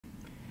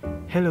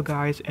Hello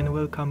guys, and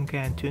welcome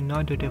again to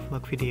another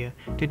devlog video.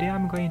 Today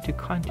I'm going to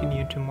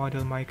continue to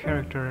model my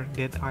character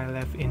that I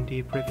left in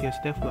the previous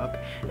devlog.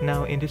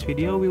 Now in this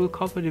video we will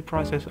cover the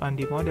process on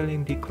the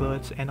modeling the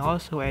clothes and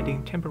also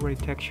adding temporary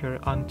texture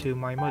onto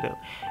my model.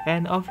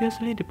 And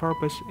obviously the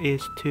purpose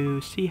is to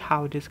see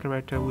how this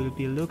character will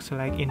be looks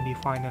like in the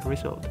final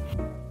result.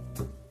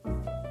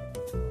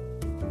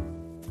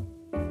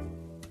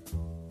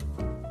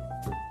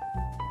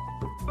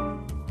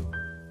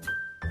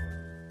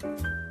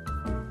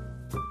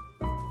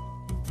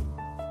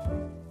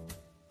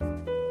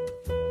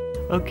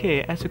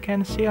 Okay, as you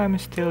can see, I'm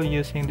still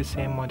using the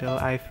same model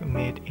I've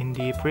made in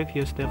the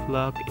previous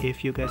devlog.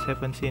 If you guys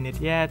haven't seen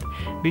it yet,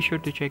 be sure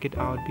to check it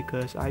out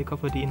because I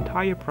cover the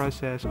entire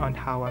process on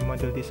how I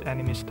model this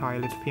anime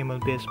styled female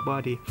based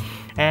body.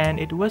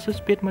 And it was a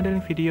speed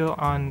modeling video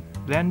on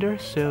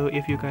Blender, so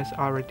if you guys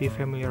are already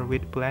familiar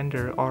with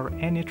Blender or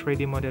any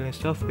 3D modeling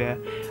software,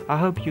 I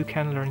hope you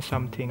can learn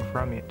something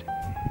from it.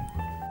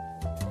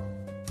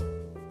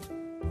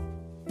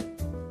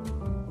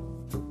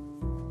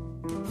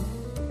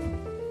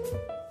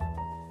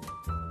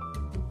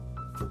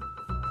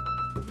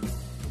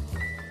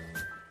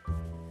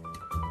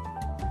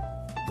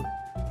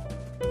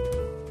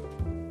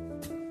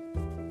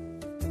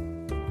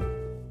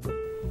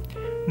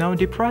 Now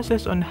the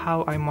process on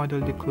how I model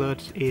the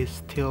clothes is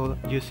still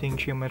using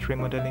geometry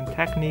modeling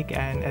technique,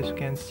 and as you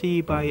can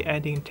see, by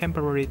adding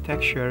temporary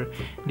texture,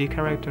 the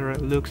character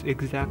looks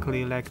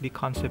exactly like the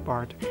concept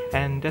art,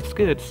 and that's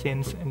good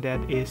since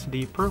that is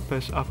the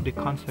purpose of the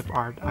concept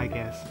art, I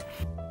guess.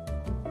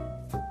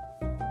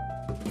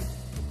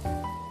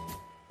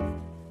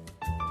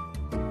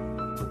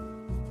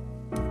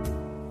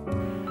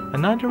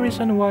 Another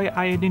reason why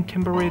I added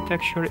temporary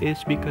texture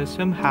is because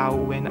somehow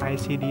when I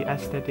see the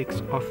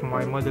aesthetics of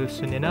my model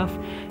soon enough,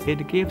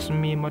 it gives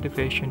me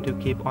motivation to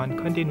keep on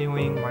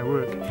continuing my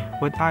work.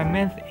 What I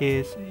meant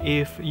is,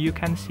 if you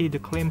can see the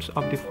glimpse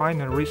of the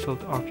final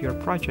result of your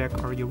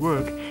project or your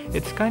work,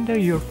 it's kinda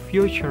your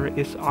future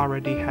is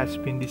already has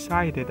been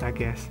decided, I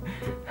guess.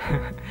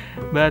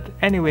 But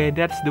anyway,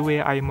 that's the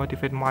way I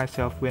motivate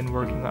myself when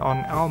working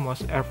on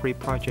almost every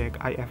project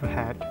I ever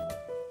had.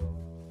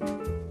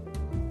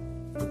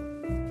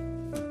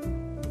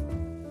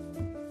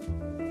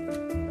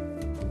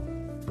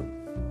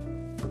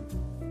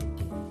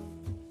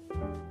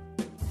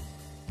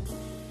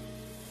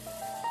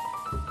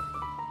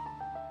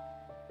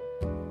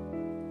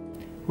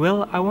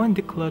 Well, I want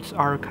the clothes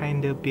are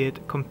kinda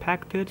bit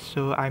compacted,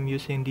 so I'm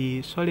using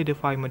the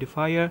solidify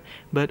modifier,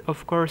 but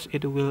of course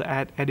it will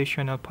add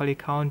additional poly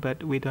count,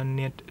 but we don't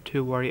need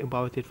to worry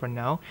about it for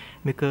now,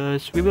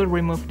 because we will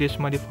remove this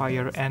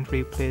modifier and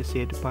replace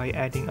it by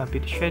adding a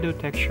bit shadow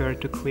texture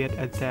to create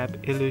a depth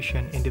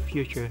illusion in the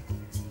future.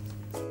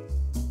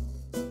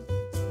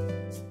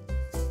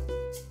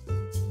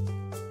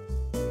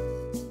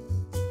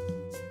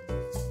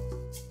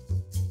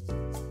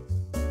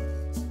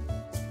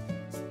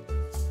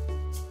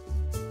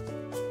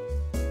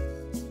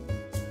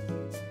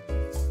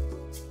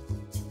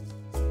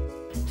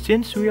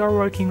 Since we are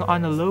working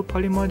on a low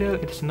poly model,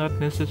 it's not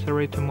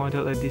necessary to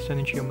model a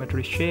decent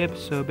geometry shape,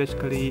 so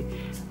basically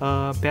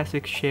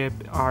basic shape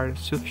are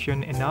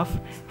sufficient enough.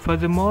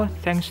 Furthermore,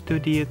 thanks to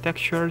the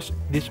textures,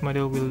 this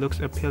model will look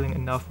appealing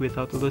enough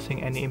without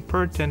losing any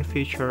important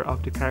feature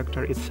of the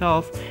character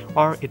itself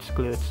or its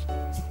clothes.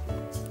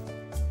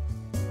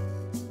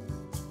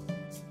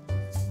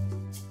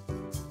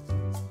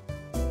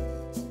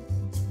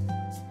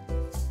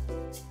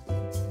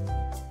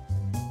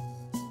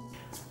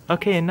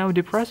 Okay, now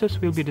the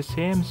process will be the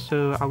same,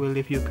 so I will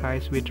leave you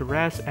guys with the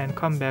rest and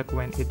come back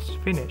when it's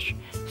finished.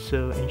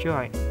 So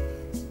enjoy!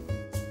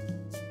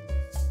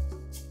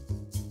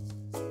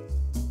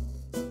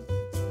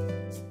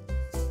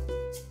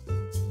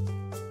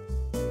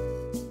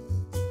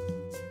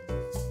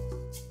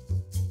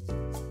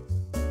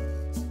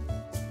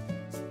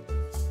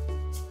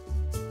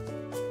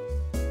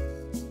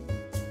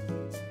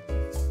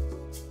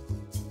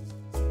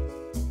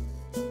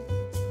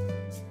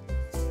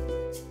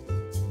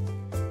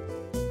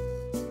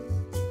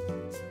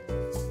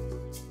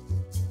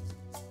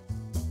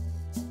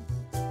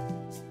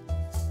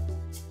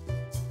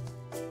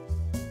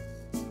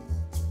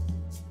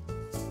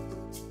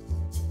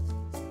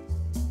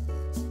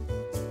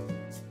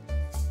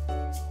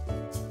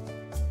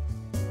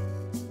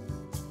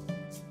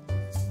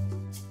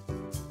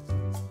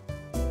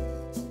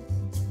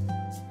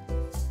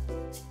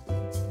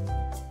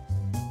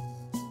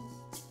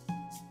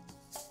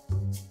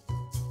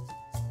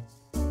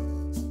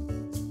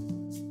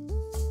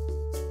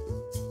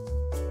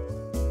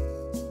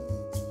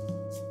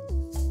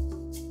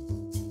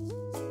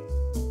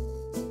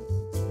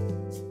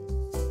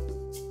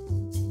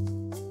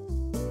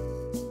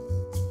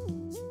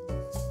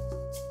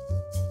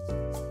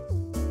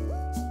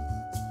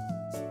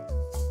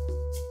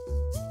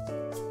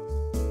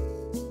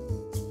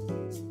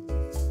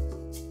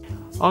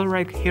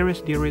 Alright, here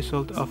is the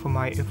result of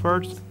my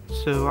efforts.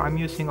 So I'm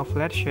using a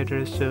flat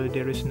shader, so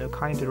there is no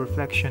kind of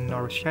reflection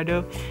nor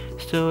shadow.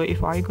 So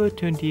if I go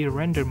to the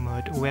render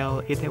mode,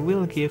 well, it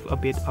will give a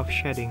bit of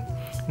shading.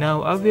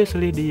 Now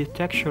obviously the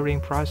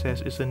texturing process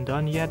isn't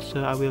done yet,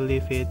 so I will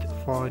leave it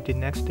for the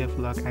next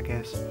devlog, I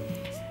guess.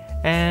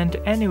 And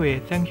anyway,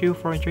 thank you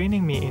for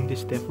joining me in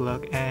this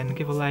devlog, and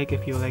give a like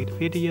if you liked the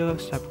video,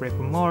 subscribe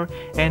for more,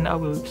 and I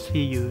will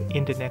see you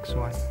in the next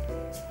one.